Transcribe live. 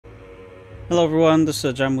Hello everyone, this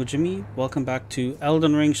is Jamu Jimmy. Welcome back to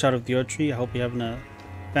Elden Ring Shadow of the Erdtree. I hope you're having a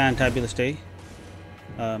fantabulous day.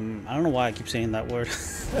 I don't know why I keep saying that word.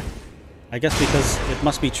 I guess because it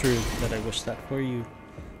must be true that I wish that for you.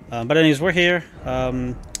 But anyways, we're here.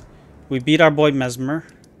 We beat our boy Mesmer.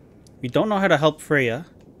 We don't know how to help Freya.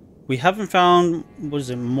 We haven't found, was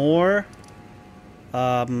it more?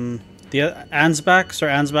 The Ansbach, Sir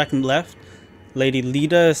Ansbach left. Lady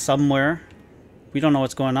Lida is somewhere. We don't know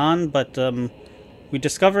what's going on, but we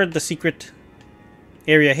discovered the secret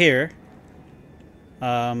area here.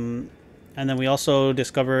 And then we also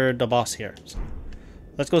discovered the boss here. So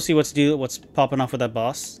let's go see what's popping off with that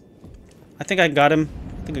boss. I think I got him.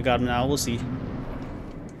 I think I got him now. We'll see.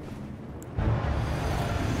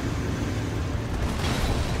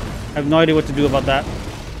 I have no idea what to do about that.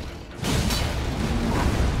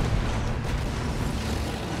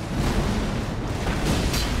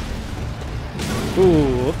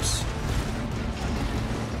 Ooh, oops.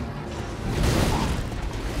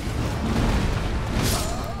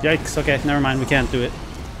 Yikes, okay, never mind, we can't do it.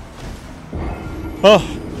 Oh,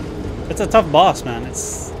 it's a tough boss, man.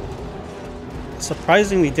 It's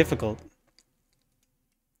surprisingly difficult.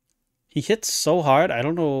 He hits so hard, I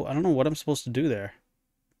don't know what I'm supposed to do there.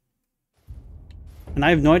 And I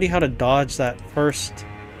have no idea how to dodge that first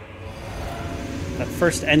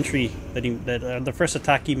entry that the first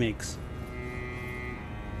attack he makes.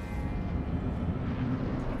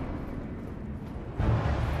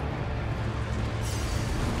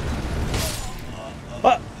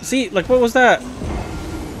 But see, like, what was that?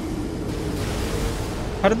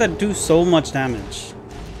 How did that do so much damage?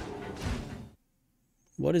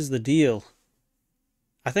 What is the deal?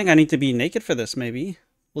 I think I need to be naked for this, maybe.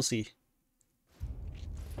 We'll see.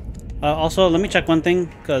 Also, let me check one thing,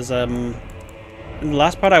 because in the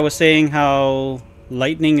last part I was saying how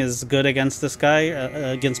lightning is good against this guy,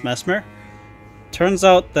 against Mesmer. Turns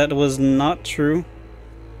out that was not true.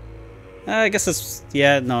 I guess it's...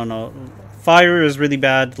 yeah, no. Fire is really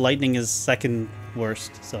bad, lightning is second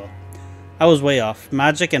worst, so I was way off.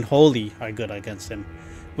 Magic and holy are good against him,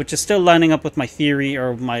 which is still lining up with my theory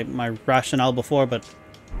or my rationale before, but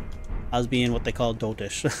I was being what they call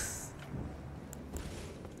dotish.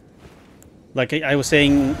 Like I was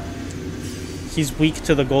saying, he's weak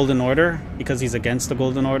to the Golden Order because he's against the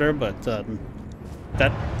Golden Order, but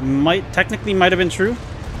that technically might have been true.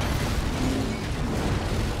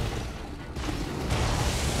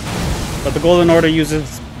 But the Golden Order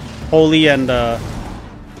uses holy and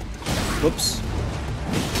whoops.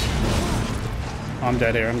 Oh, I'm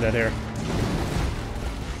dead here, I'm dead here.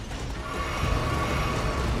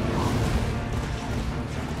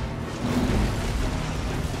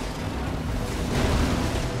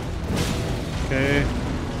 Okay.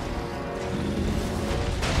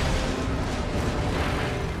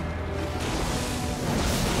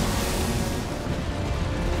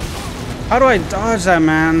 How do I dodge that,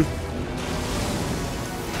 man?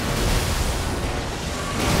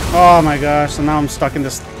 Oh my gosh, so now I'm stuck in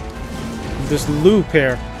this loop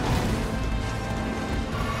here.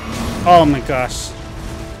 Oh my gosh.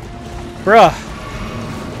 Bruh.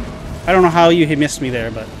 I don't know how you missed me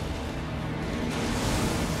there, but...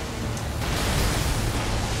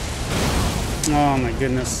 oh my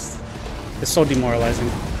goodness. It's so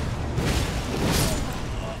demoralizing.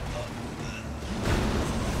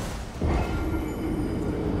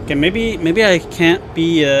 Okay, maybe I can't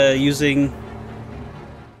be using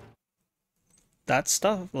that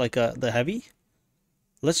stuff, like the heavy.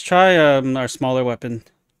 Let's try our smaller weapon.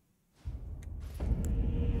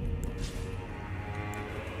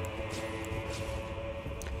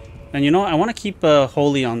 And you know what? I want to keep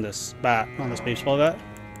holy on this baseball bat.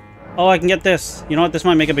 Oh, I can get this. You know what? This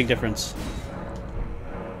might make a big difference.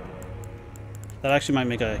 That actually might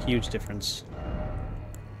make a huge difference.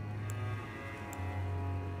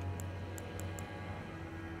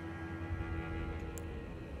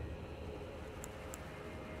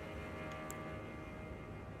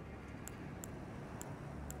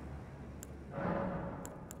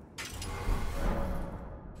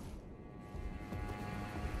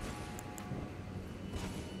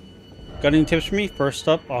 Got any tips for me? First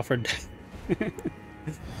up, offered.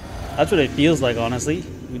 That's what it feels like, honestly.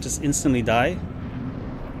 We just instantly die.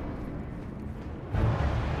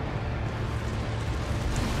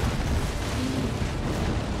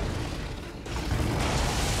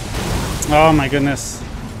 Oh my goodness.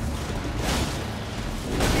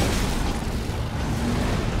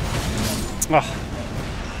 Oh.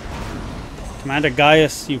 Commander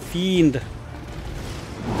Gaius, you fiend.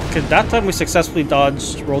 Okay, that time we successfully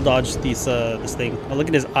roll dodged this thing. Oh, look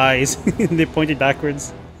at his eyes. They pointed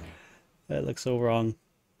backwards. That looks so wrong.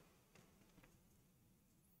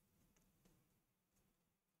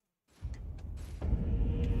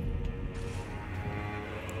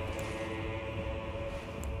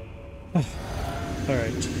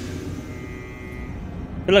 Alright. I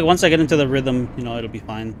feel like once I get into the rhythm, you know, it'll be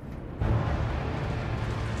fine.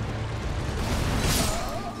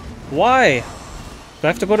 Why? Do I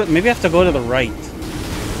have to go to... Maybe I have to go to the right.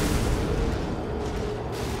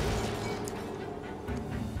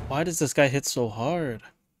 Why does this guy hit so hard?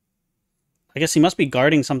 I guess he must be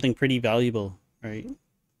guarding something pretty valuable, right?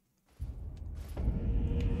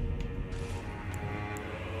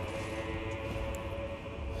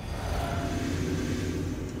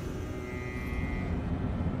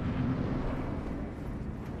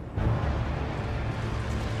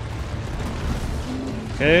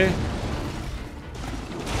 Okay.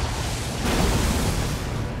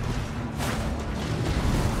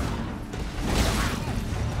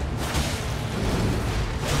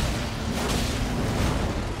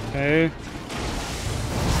 Okay.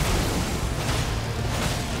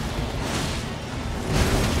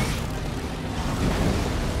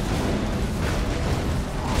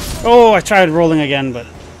 Oh, I tried rolling again, but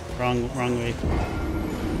wrong way.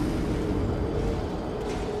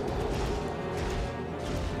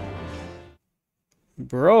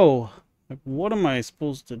 Bro, like, what am I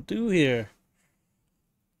supposed to do here?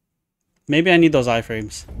 Maybe I need those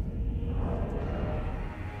iframes.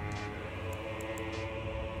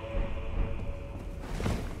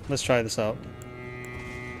 Let's try this out.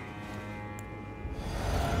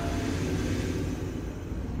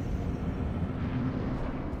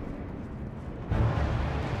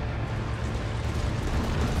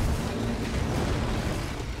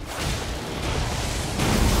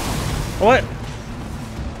 What?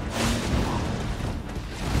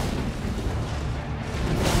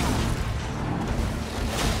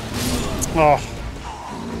 Oh.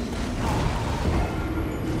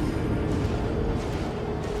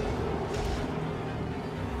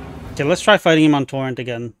 Okay, let's try fighting him on torrent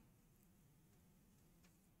again.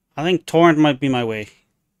 I think torrent might be my way.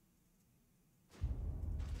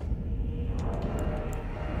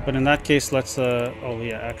 But in that case, let's, oh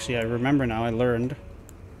yeah, actually I remember now, I learned.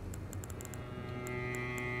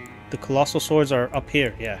 The colossal swords are up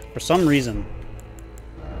here, yeah, for some reason.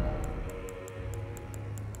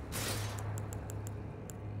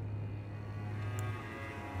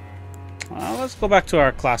 Let's go back to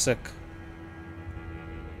our classic.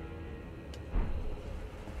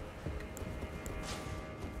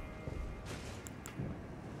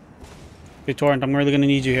 Okay, torrent, I'm really gonna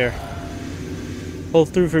need you here. Pull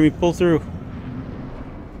through for me, pull through.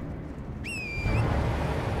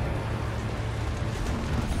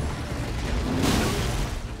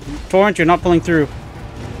 Torrent, you're not pulling through.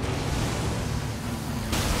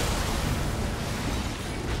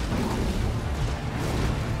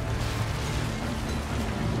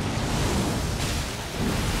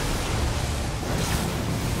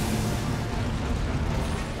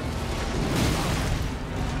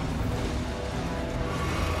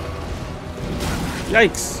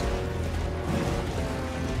 Yikes.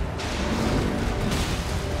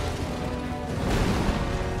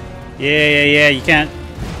 Yeah, you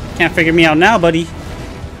can't figure me out now, buddy.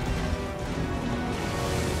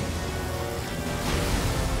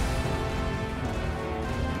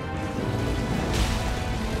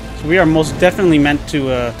 So we are most definitely meant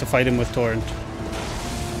to fight him with torrent.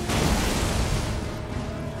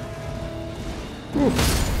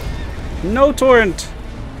 Oof. No torrent.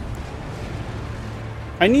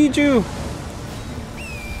 I need you.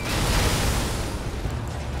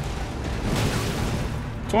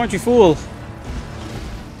 Torrent, you fool.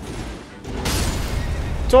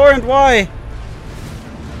 Torrent, why?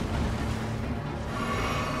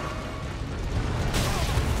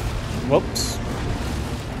 Whoops.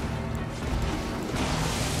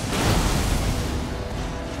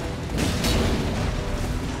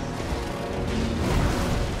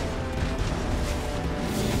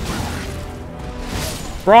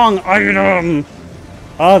 Wrong item!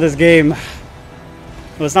 Oh, this game. Well,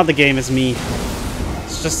 it's not the game, it's me.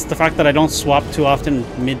 It's just the fact that I don't swap too often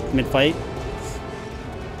mid-fight.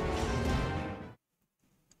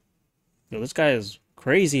 Yo, this guy is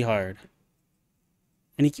crazy hard.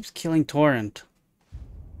 And he keeps killing torrent.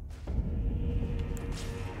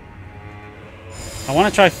 I want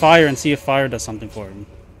to try fire and see if fire does something for him.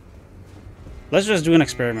 Let's just do an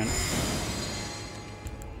experiment.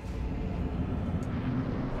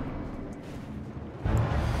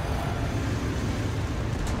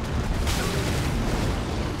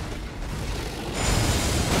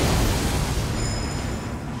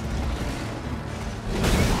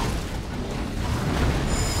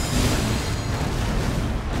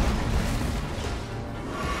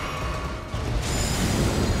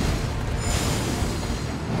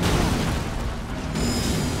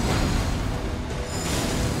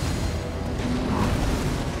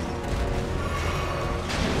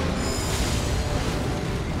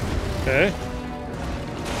 Okay.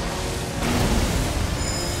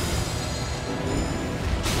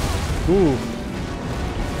 Ooh.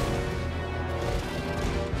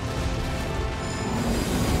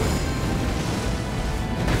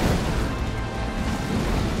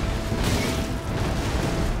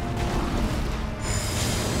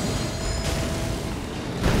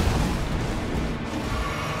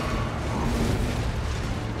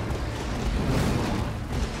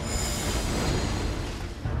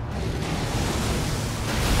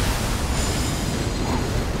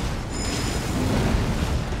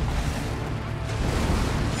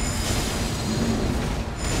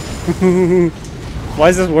 Why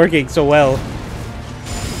is this working so well?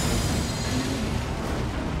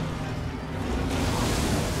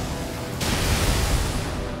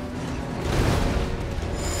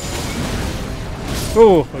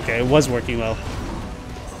 Oh, okay, it was working well.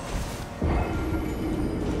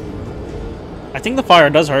 I think the fire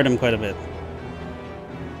does hurt him quite a bit.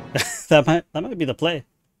 that might be the play.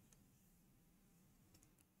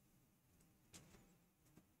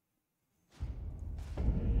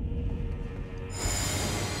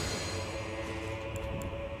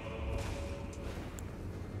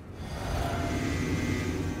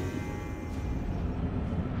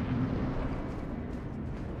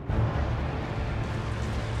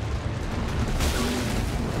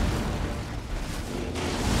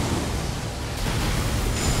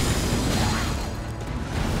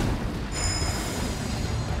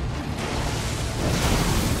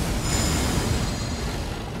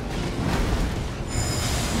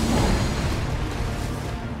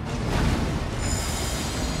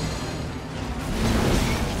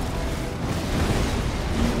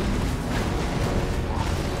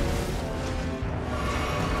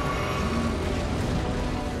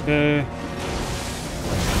 Okay.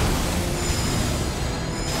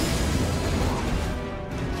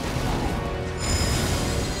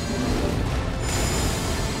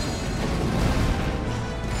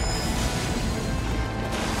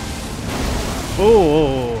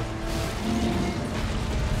 Oh.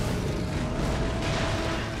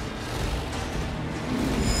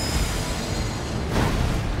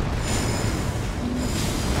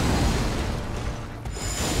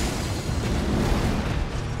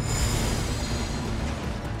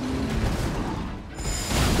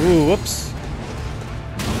 Ooh, whoops.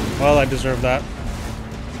 Well, I deserve that.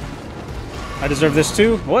 I deserve this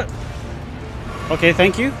too? What? Okay,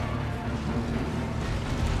 thank you.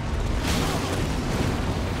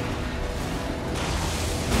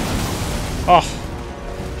 Oh.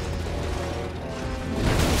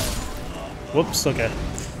 Whoops, okay.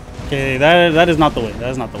 Okay, that is not the way. That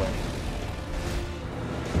is not the way.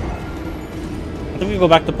 I think we go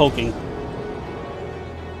back to poking.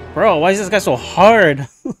 Bro, why is this guy so hard?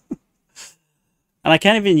 And I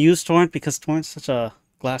can't even use torrent because torrent's such a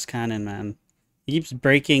glass cannon, man. He keeps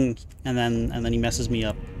breaking and then he messes me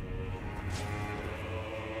up.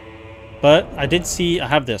 But I did see I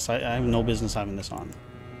have this. I have no business having this on.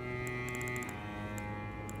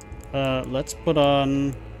 Let's put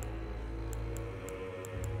on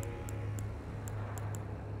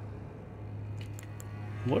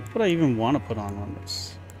what would I even want to put on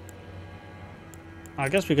this? I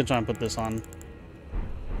guess we could try and put this on.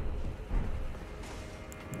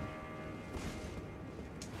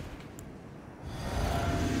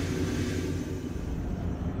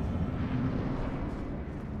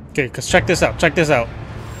 Okay, because check this out. Check this out.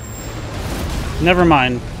 Never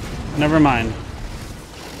mind. Never mind.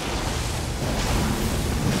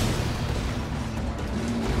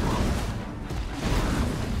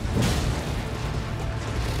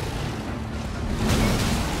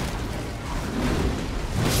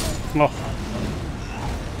 Oh.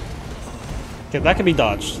 Okay, that can be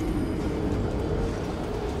dodged.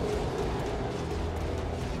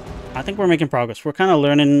 I think we're making progress. We're kind of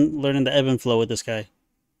learning the ebb and flow with this guy.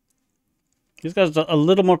 This guy's a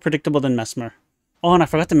little more predictable than Mesmer. Oh, and I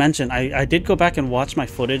forgot to mention, I did go back and watch my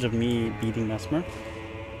footage of me beating Mesmer.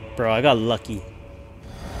 Bro, I got lucky.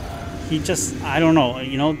 He just, I don't know,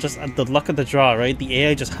 you know, just the luck of the draw, right? The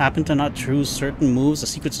AI just happened to not choose certain moves, the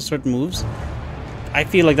sequence of certain moves. I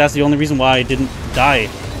feel like that's the only reason why I didn't die.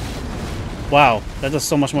 Wow, that does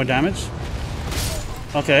so much more damage.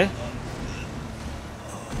 Okay.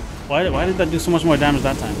 Why did that do so much more damage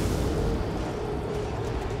that time?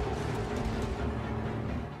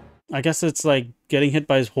 I guess it's like getting hit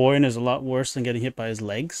by his horn is a lot worse than getting hit by his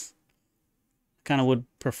legs. Kind of would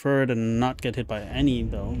prefer to not get hit by any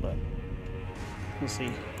though, but we'll see.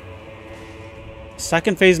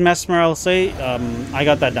 Second phase Mesmer, I'll say, I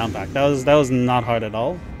got that down pack. That was not hard at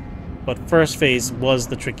all. But first phase was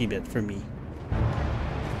the tricky bit for me.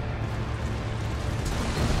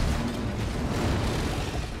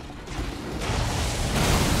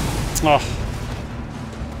 Oh.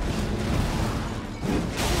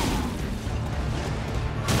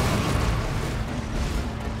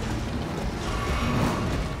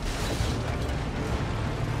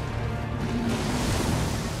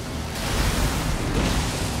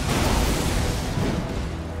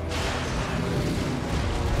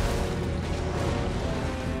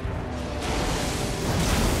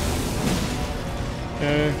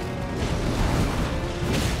 Okay.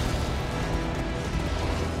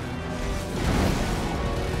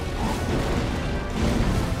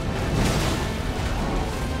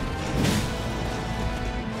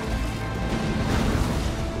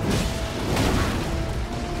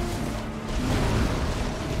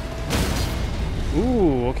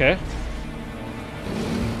 Ooh, okay.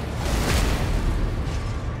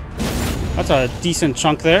 That's a decent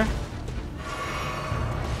chunk there.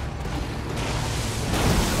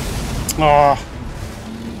 Oh.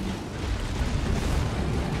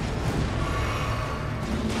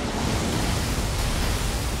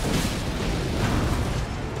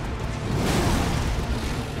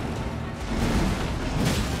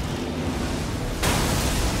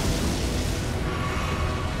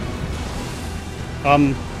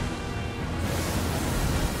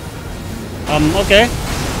 Okay.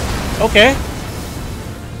 Okay.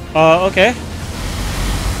 Okay.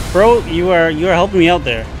 Bro, you are helping me out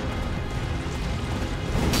there.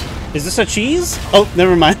 Is this a cheese? Oh,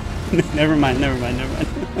 never mind. Never mind.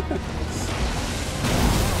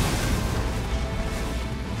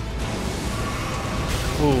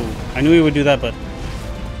 Ooh, I knew he would do that, but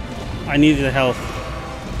I needed the health.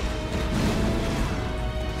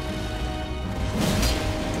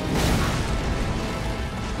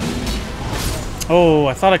 Oh,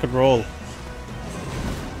 I thought I could roll.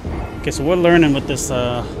 Okay, so we're learning with this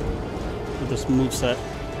moveset.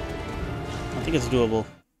 I think it's doable.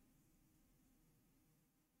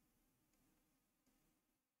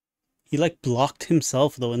 He like blocked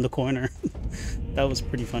himself though in the corner. That was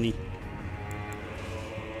pretty funny.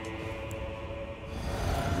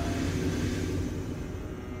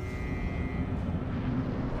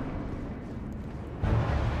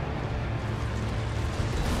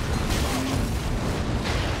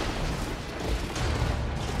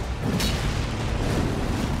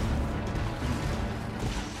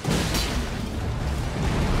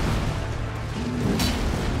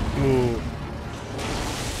 Ooh.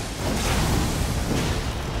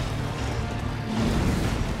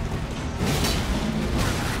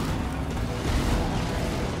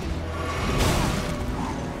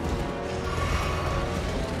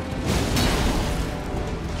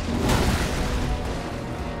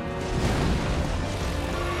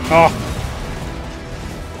 Oh.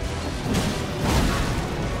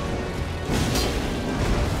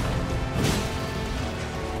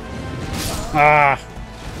 Ah.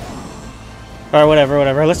 Alright,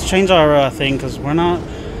 whatever. Let's change our thing, because we're not...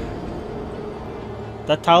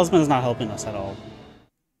 That talisman is not helping us at all.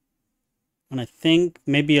 And I think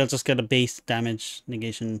maybe I'll just get a base damage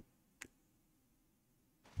negation.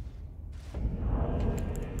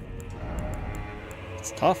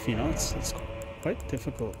 It's tough, you know, it's quite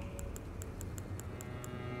difficult.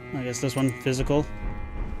 I guess this one, physical.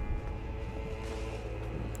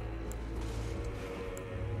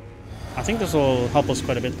 I think this will help us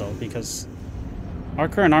quite a bit though, because our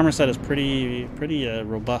current armor set is pretty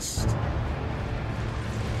robust.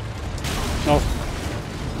 Oh.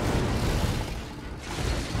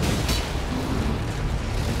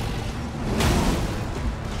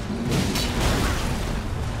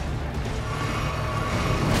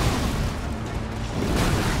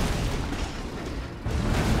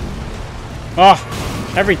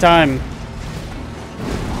 Oh, every time.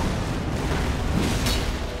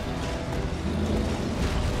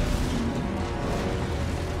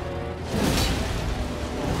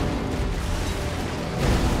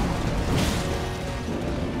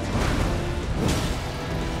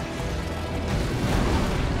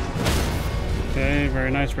 Okay,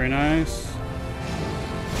 very nice, very nice.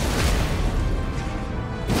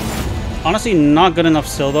 Honestly, not good enough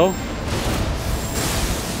still though.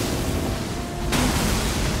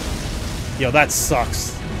 Yo, that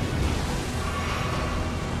sucks.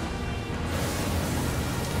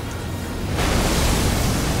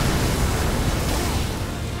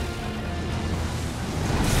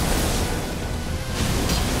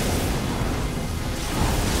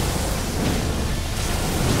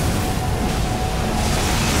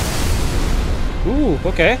 Ooh,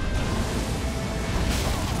 okay.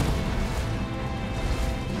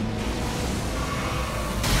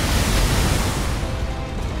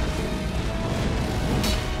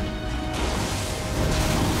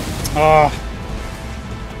 Ah.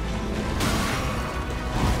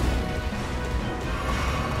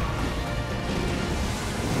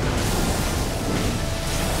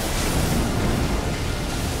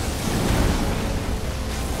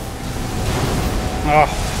 Oh,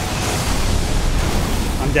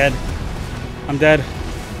 I'm dead. I'm dead.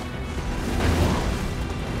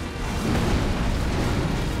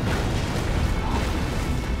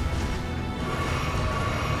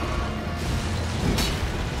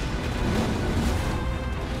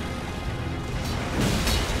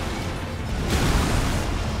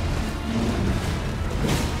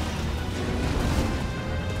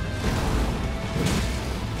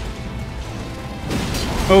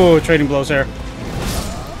 Oh, trading blows here.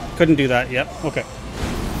 Couldn't do that. Yep. Okay.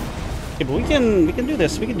 Okay, but we can do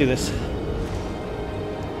this. We can do this.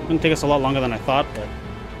 It's gonna take us a lot longer than I thought, but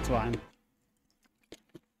it's fine.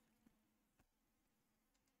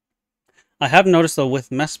 I have noticed though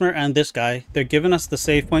with Mesmer and this guy, they're giving us the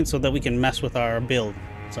save point so that we can mess with our build.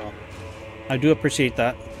 So I do appreciate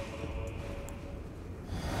that.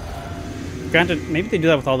 Granted, maybe they do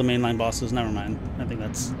that with all the mainline bosses. Never mind. I think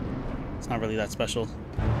it's not really that special.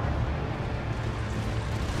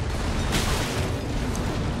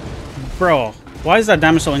 Bro, why is that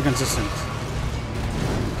damage so inconsistent?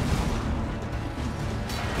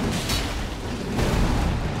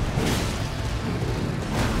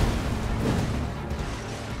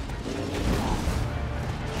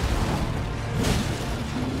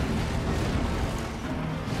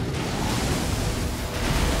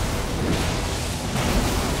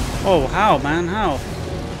 Oh, how, man? How?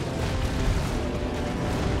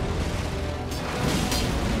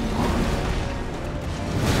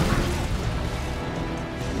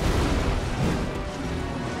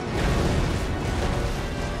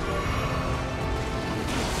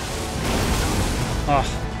 Oh,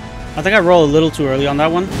 I think I rolled a little too early on that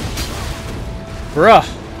one. Bruh.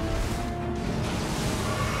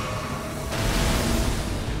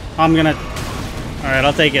 I'm gonna... Alright,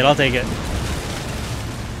 I'll take it. I'll take it.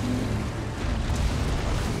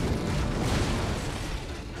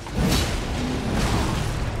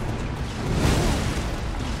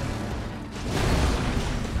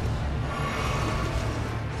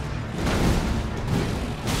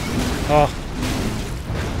 Oh.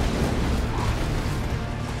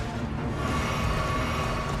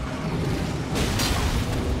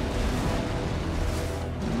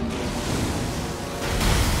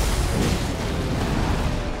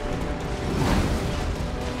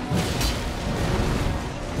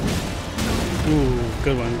 Ooh,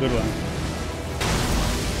 good one, good one.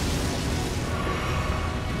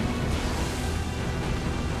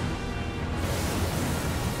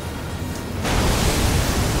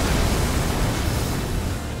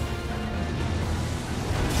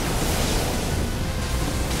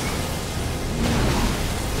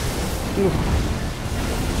 Ooh.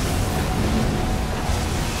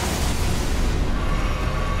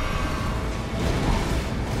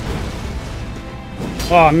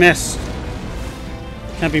 Oh, I missed.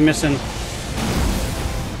 Can't be missing.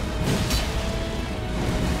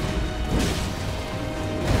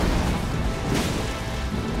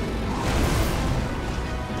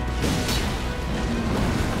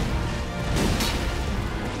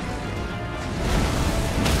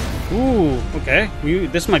 Ooh, okay.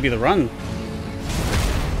 This might be the run.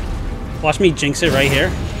 Watch me jinx it right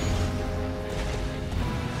here.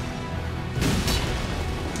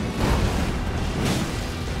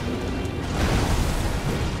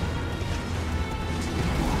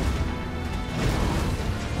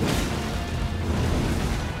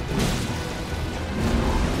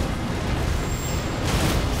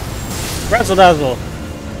 Razzle dazzle.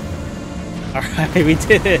 Alright, we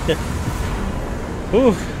did it.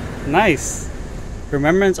 Ooh, nice.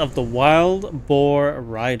 Remembrance of the Wild Boar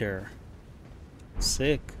Rider.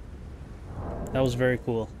 Sick. That was very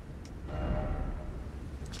cool.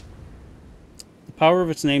 The power of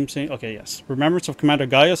its namesake. Okay, yes. Remembrance of Commander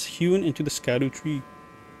Gaius hewn into the Erdtree.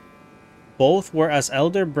 Both were as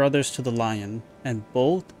elder brothers to the lion, and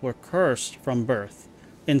both were cursed from birth.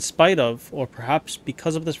 In spite of, or perhaps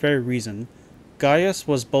because of this very reason, Gaius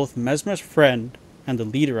was both Mesmer's friend and the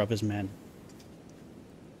leader of his men.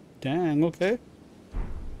 Dang, okay.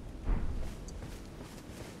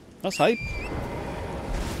 That's hype.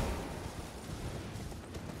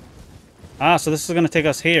 Ah, so this is going to take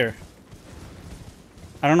us here.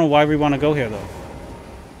 I don't know why we want to go here, though.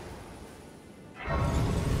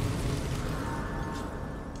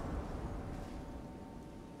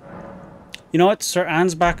 You know what? Sir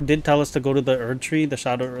Ansbach did tell us to go to the Erdtree, the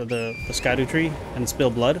shadow, or the Erdtree, and spill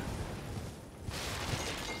blood.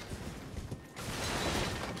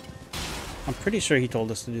 I'm pretty sure he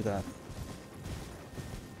told us to do that.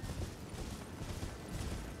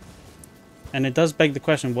 And it does beg the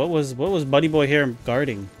question: what was Buddy Boy here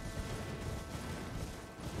guarding?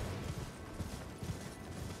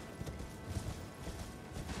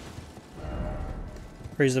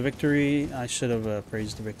 Praise the victory. I should have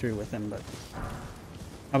praised the victory with him, but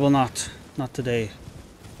I will not. Not today.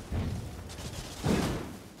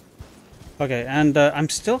 Okay, and I'm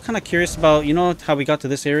still kind of curious about, you know, how we got to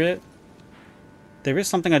this area. There is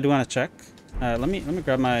something I do want to check. Let me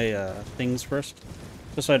grab my things first,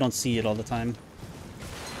 just so I don't see it all the time.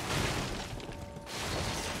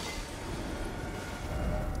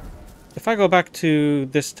 If I go back to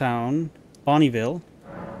this town, Bonnieville,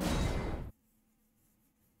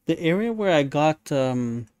 the area where I got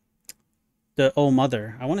the Oh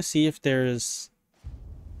Mother, I want to see if there's,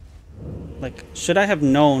 like, should I have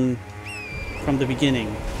known from the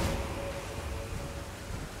beginning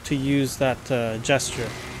to use that gesture?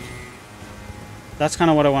 That's kind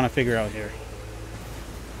of what I want to figure out here.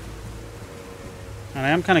 And I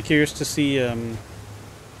am kind of curious to see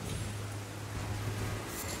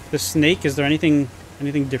the snake. Is there anything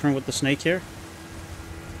different with the snake here?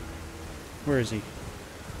 Where is he?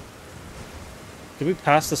 Did we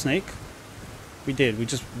pass the snake? We did. We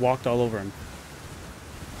just walked all over him.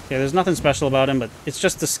 Okay, there's nothing special about him, but it's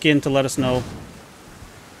just the skin to let us know.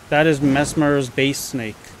 That is Mesmer's base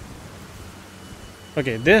snake.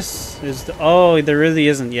 Okay, this is the... Oh, there really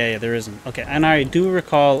isn't. Yeah, there isn't. Okay, and I do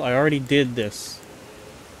recall I already did this.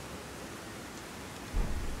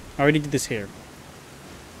 I already did this here.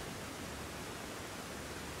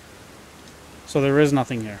 So there is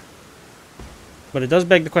nothing here. But it does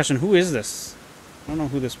beg the question, who is this? I don't know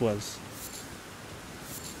who this was.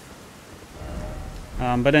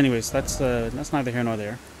 But anyways, that's neither here nor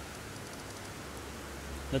there.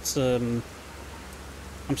 Let's I'm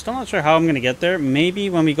still not sure how I'm gonna get there.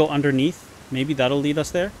 Maybe when we go underneath, maybe that'll lead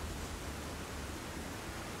us there.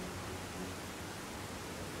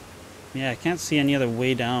 Yeah, I can't see any other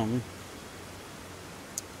way down.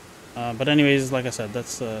 But anyways, like I said,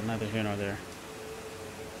 that's neither here nor there.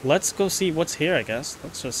 Let's go see what's here, I guess.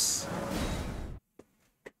 Let's just...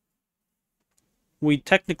 We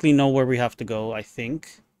technically know where we have to go, I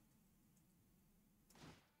think.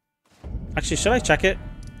 Actually, should I check it?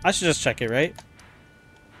 I should just check it, right?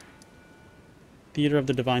 Theater of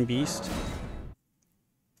the Divine Beast.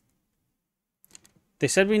 They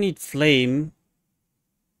said we need flame.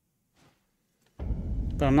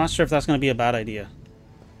 But I'm not sure if that's going to be a bad idea.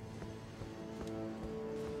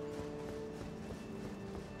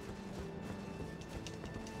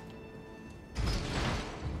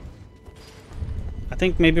 I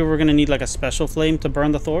think maybe we're going to need like a special flame to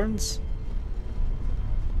burn the thorns.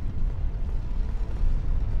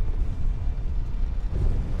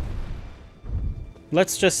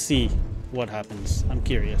 Let's just see what happens. I'm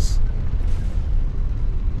curious.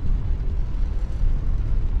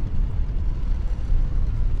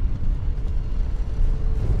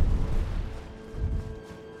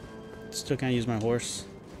 Still can't use my horse.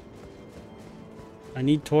 I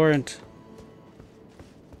need torrent.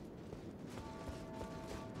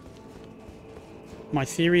 My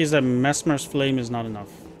theory is that Mesmer's flame is not enough.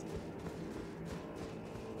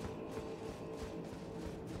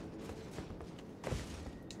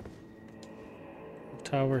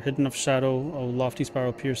 Tower, hidden of shadow, O lofty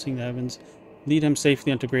spiral piercing the heavens. Lead him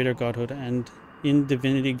safely unto greater godhood, and in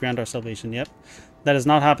divinity grant our salvation. Yep. That is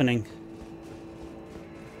not happening.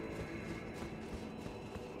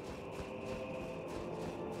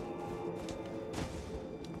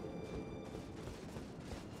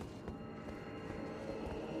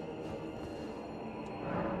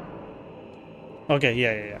 Okay,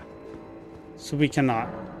 yeah. So we cannot.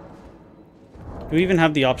 Do we even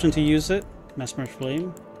have the option to use it? Mesmer's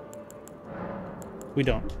Flame? We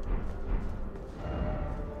don't.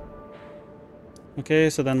 Okay,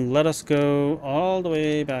 so then let us go all the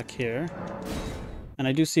way back here. And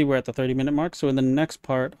I do see we're at the 30-minute mark, so in the next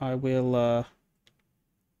part I will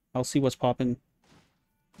I'll see what's popping.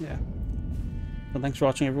 Yeah. So thanks for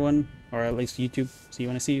watching, everyone, or at least YouTube. See you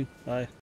when I see you. Bye.